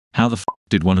How the f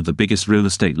did one of the biggest real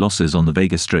estate losses on the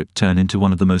Vegas Strip turn into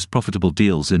one of the most profitable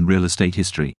deals in real estate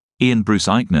history? Ian Bruce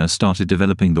Eichner started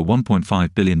developing the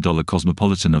 $1.5 billion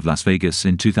Cosmopolitan of Las Vegas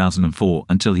in 2004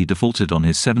 until he defaulted on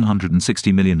his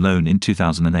 $760 million loan in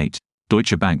 2008.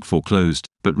 Deutsche Bank foreclosed,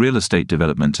 but real estate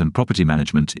development and property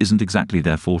management isn't exactly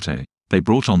their forte. They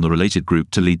brought on the Related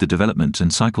Group to lead the development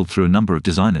and cycled through a number of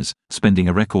designers, spending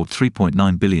a record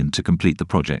 $3.9 billion to complete the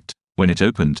project. When it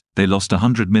opened, they lost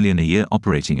 $100 million a year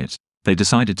operating it. They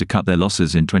decided to cut their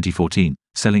losses in 2014,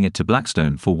 selling it to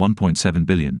Blackstone for $1.7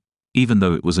 billion. Even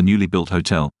though it was a newly built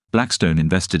hotel, Blackstone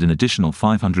invested an additional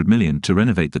 $500 million to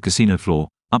renovate the casino floor,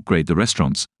 upgrade the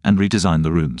restaurants, and redesign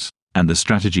the rooms. And the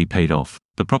strategy paid off.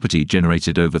 The property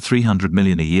generated over $300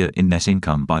 million a year in net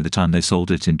income by the time they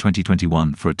sold it in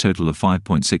 2021 for a total of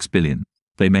 $5.6 billion.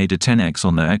 They made a 10x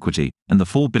on their equity, and the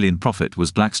 $4 billion profit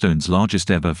was Blackstone's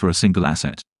largest ever for a single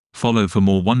asset. Follow for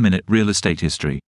more 1-minute real estate history.